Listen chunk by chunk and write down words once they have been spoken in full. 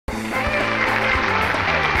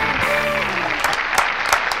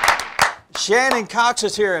Shannon Cox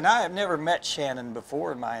is here, and I have never met Shannon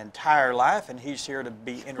before in my entire life, and he's here to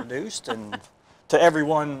be introduced and to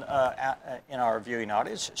everyone in our viewing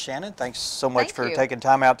audience. Shannon, thanks so much for taking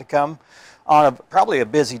time out to come on probably a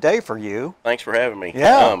busy day for you. Thanks for having me.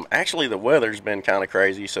 Yeah. Actually, the weather's been kind of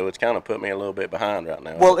crazy, so it's kind of put me a little bit behind right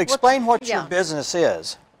now. Well, explain what your business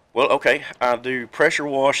is. Well, okay, I do pressure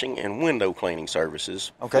washing and window cleaning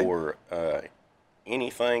services for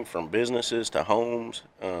anything from businesses to homes,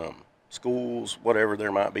 schools, whatever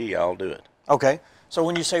there might be, I'll do it. Okay. So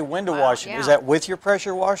when you say window washing, is that with your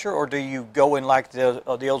pressure washer, or do you go in like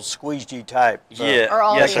the old squeegee type? Yeah. Or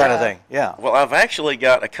all that kind of thing. Yeah. Well, I've actually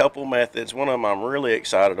got a couple methods. One of them I'm really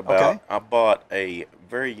excited about. Okay. I bought a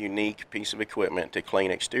very unique piece of equipment to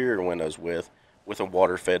clean exterior windows with a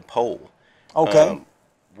water-fed pole. Okay.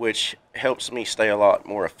 Which helps me stay a lot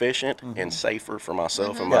more efficient and safer for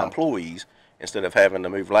myself and my employees instead of having to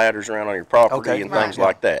move ladders around on your property and things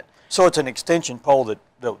like that. So it's an extension pole that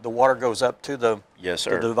the water goes up to the,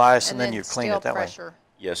 the device and then you clean it that way.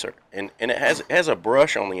 Yes, sir. And it has a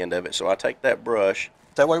brush on the end of it, so I take that brush.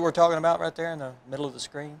 Is that what we're talking about right there in the middle of the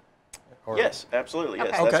screen? Or? Yes, absolutely.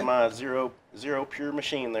 Yes, that's my zero pure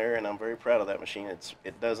machine there, and I'm very proud of that machine.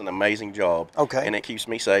 It does an amazing job. Okay. And it keeps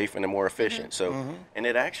me safe and more efficient. So, and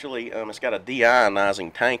it actually it's got a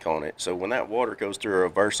deionizing tank on it. So when that water goes through a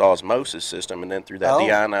reverse osmosis system and then through that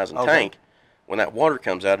deionizing tank, when that water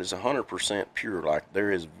comes out, it's 100% pure. Like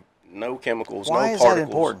there is no chemicals, no particles. Why is that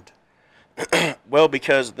important? Well,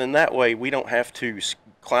 because then that way we don't have to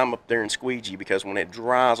climb up there and squeegee, because when it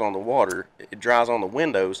dries on the water, it dries on the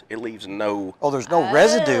windows, it leaves no... Oh, there's no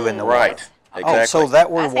residue in the water. Right, exactly. Oh, so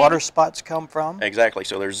that where water spots come from? Exactly.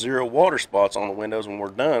 So there's 0 water spots on the windows. When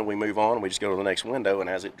we're done, we move on, and we just go to the next window, and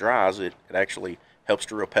as it dries, it actually helps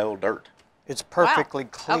to repel dirt. It's perfectly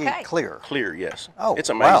clear. Clear, yes. Oh, it's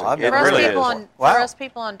amazing. Wow, it really is. For us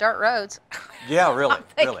people on dirt roads. Yeah, really. I'm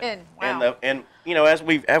thinking, wow. And you know, as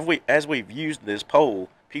we've used this pole,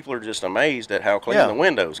 people are just amazed at how clean the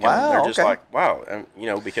windows come. Wow, they're just like, wow, and, you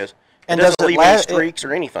know, because it doesn't leave any streaks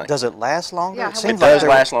or anything. Does it last longer? Yeah, it does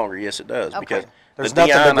last longer. Yes, it does. Because there's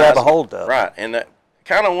nothing to grab a hold of. Right, and that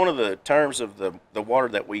kind of one of the terms of the water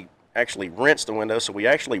that we actually rinse the window. So we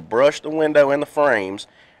actually brush the window and the frames,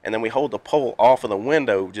 and then we hold the pole off of the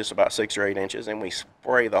window just about 6 or 8 inches, and we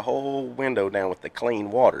spray the whole window down with the clean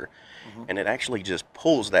water. And it actually just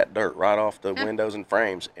pulls that dirt right off the windows and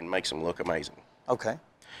frames and makes them look amazing. Okay.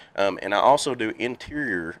 And I also do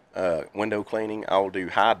interior window cleaning. I'll do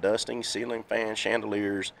high dusting, ceiling fans,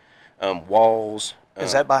 chandeliers, walls.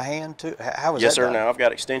 Is that by hand too? How is that? Yes, sir. Now I've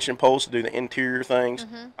got extension poles to do the interior things.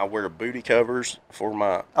 I wear booty covers for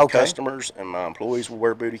my customers, and my employees will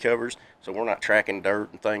wear booty covers, so we're not tracking dirt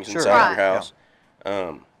and things inside your house.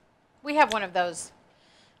 We have one of those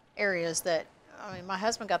areas that, I mean, my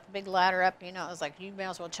husband got the big ladder up, you know, it was like, you may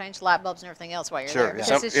as well change light bulbs and everything else while you're there.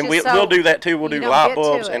 And we'll do that too. We'll do light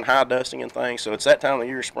bulbs and high dusting and things. So it's that time of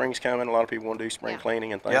year, spring's coming. A lot of people want to do spring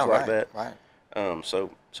cleaning and things like that. Right. So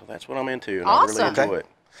that's what I'm into, and I really enjoy it.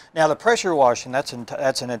 Now the pressure washing, that's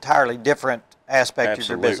an entirely different aspect of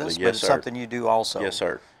your business, but it's something you do also. Yes,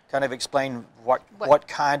 sir. Kind of explain what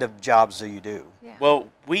kind of jobs do you do? Yeah. Well,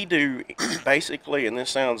 we do basically, and this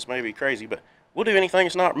sounds maybe crazy, but we'll do anything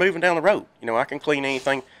that's not moving down the road. You know, I can clean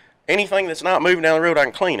anything that's not moving down the road. I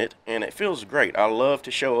can clean it, and it feels great. I love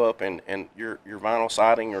to show up and your vinyl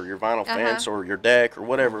siding or your vinyl fence or your deck or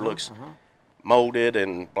whatever looks molded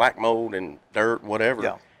and black mold and dirt, whatever.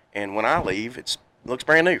 Yeah. And when I leave, it looks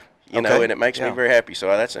brand new. You know, and it makes me very happy. So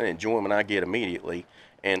that's an enjoyment I get immediately.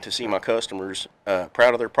 And to see my customers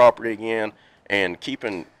proud of their property again and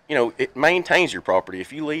keeping, you know, it maintains your property.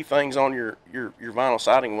 If you leave things on your vinyl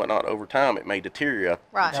siding and whatnot over time, it may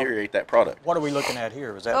deteriorate that product. What are we looking at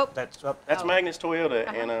here? Is that that's Magnus Toyota,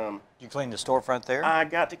 and you cleaned the storefront there? I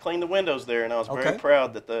got to clean the windows there, and I was very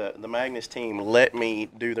proud that the Magnus team let me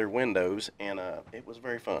do their windows, and it was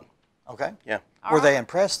very fun. Okay. Yeah. Were they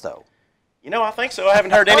impressed though? You know, I think so. I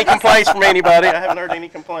haven't heard any complaints from anybody. I haven't heard any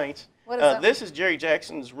complaints. What is that? This is Jerry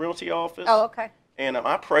Jackson's realty office. Oh, okay. And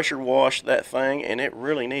I pressure washed that thing, and it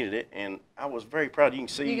really needed it. And I was very proud. You can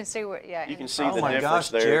see. You can see what, You can see the difference difference gosh,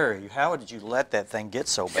 there. Jerry, how did you let that thing get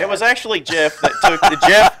so bad? It was actually Jeff that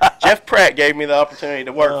took Jeff Pratt gave me the opportunity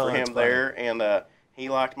to work for him there, and he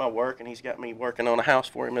liked my work, and he's got me working on a house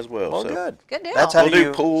for him as well. Well, so good deal. That's how we'll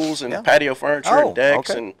do pools and patio furniture and decks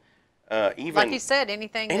and. Even like you said,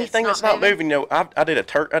 anything that's not moving. You know, I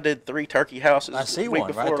did 3 turkey houses. I see week one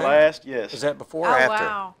before right last. Yes. Is that before or after?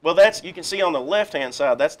 Wow. Well, you can see on the left-hand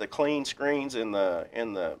side. That's the clean screens in the.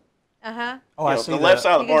 Oh, I see. The left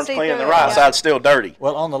side of the barn's clean, and the right side's still dirty.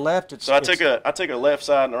 Well, on the left, it's. So I took a left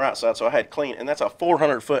side and the right side, so I had clean, and that's a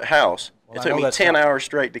 400-foot house Well, it took me 10 hours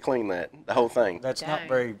straight to clean the whole thing. That's not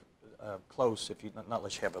very close, if you not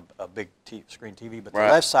unless you have a big screen TV. But the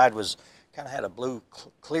Right. left side was kind of had a blue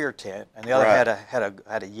clear tint, and the other Right.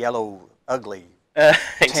 had a yellow ugly.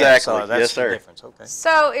 Exactly. So that's yes, the sir. difference. Okay.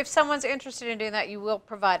 So if someone's interested in doing that, you will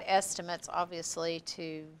provide estimates, obviously,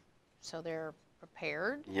 so they're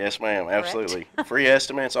prepared. Yes, ma'am. Absolutely. Free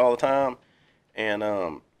estimates all the time. And,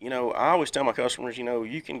 you know, I always tell my customers, you know,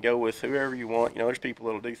 you can go with whoever you want. You know, there's people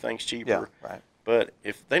that'll do things cheaper. Yeah, right. But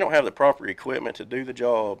if they don't have the proper equipment to do the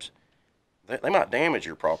jobs, they might damage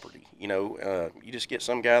your property. You know, you just get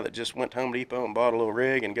some guy that just went to Home Depot and bought a little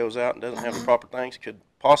rig and goes out and doesn't have the proper things, could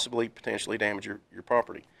possibly potentially damage your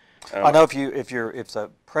property. I know if the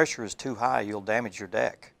pressure is too high, you'll damage your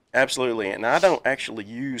deck. Absolutely. And I don't actually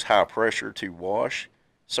use high pressure to wash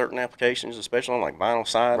certain applications, especially on like vinyl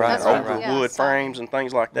siding Right, or right, older right. wood frames and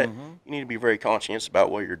things like that. Mm-hmm. You need to be very conscientious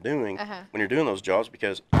about what you're doing when you're doing those jobs,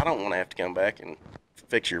 because I don't want to have to come back and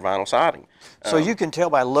fix your vinyl siding. So you can tell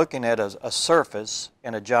by looking at a surface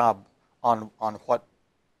in a job on what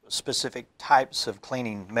specific types of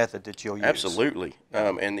cleaning method that you'll use. Absolutely.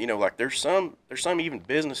 And you know, like there's some even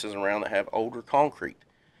businesses around that have older concrete,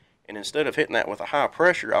 and instead of hitting that with a high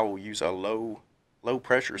pressure, I will use a low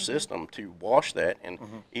pressure system to wash that. And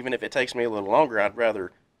even if it takes me a little longer, I'd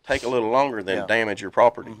rather take a little longer than damage your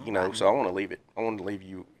property. You know, so I want to leave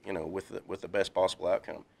you, you know, with the best possible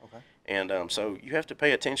outcome. Okay. And so you have to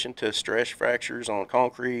pay attention to stress fractures on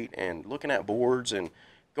concrete and looking at boards and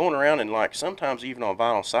going around, and like sometimes even on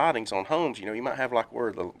vinyl sidings on homes, you know, you might have like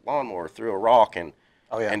where the lawnmower threw a rock and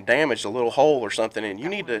damaged a little hole or something, and you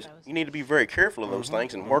need to be very careful of those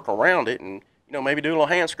things and work around it, and you know, maybe do a little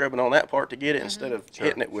hand scrubbing on that part to get it instead of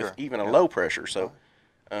hitting it with even a low pressure. So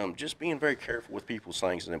just being very careful with people's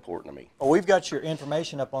things is important to me. Well, we've got your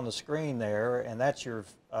information up on the screen there, and that's your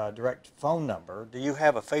direct phone number. Do you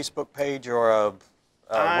have a Facebook page or a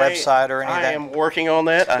website or any of that? I am working on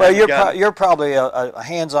that. Well, you're probably a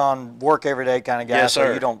hands-on, work every day kind of guy, Yes, so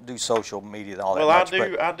sir. you don't do social media and all that Well, much.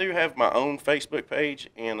 I do have my own Facebook page,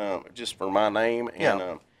 and just for my name,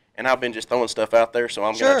 and I've been just throwing stuff out there, so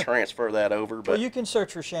I'm going to transfer that over. But well, you can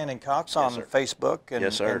search for Shannon Cox on Facebook and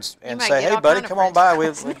You say, hey, buddy, come on by.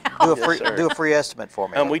 We'll do a free estimate for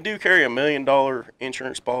me. We do carry $1 million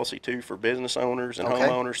insurance policy, too, for business owners and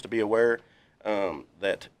homeowners to be aware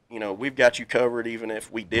that, you know, we've got you covered even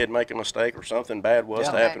if we did make a mistake or something bad was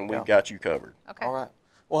to happen. We've got you covered. Okay. All right.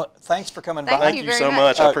 Well, thanks for coming by. Thank you so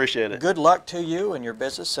much. I appreciate it. Good luck to you and your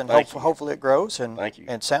business, and hopefully it grows. And thank you.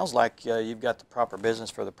 And it sounds like you've got the proper business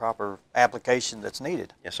for the proper application that's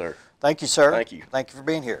needed. Yes, sir. Thank you, sir. Thank you. Thank you for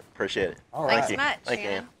being here. Appreciate it. All right. Thanks so much, Thank you.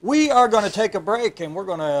 Shannon. We are going to take a break, and we're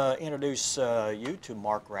going to introduce you to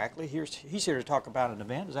Mark Rackley. He's here to talk about an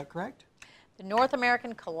event. Is that correct? The North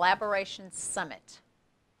American Collaboration Summit.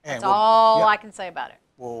 And That's all I can say about it.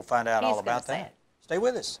 We'll find out all about that. Stay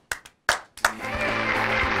with us.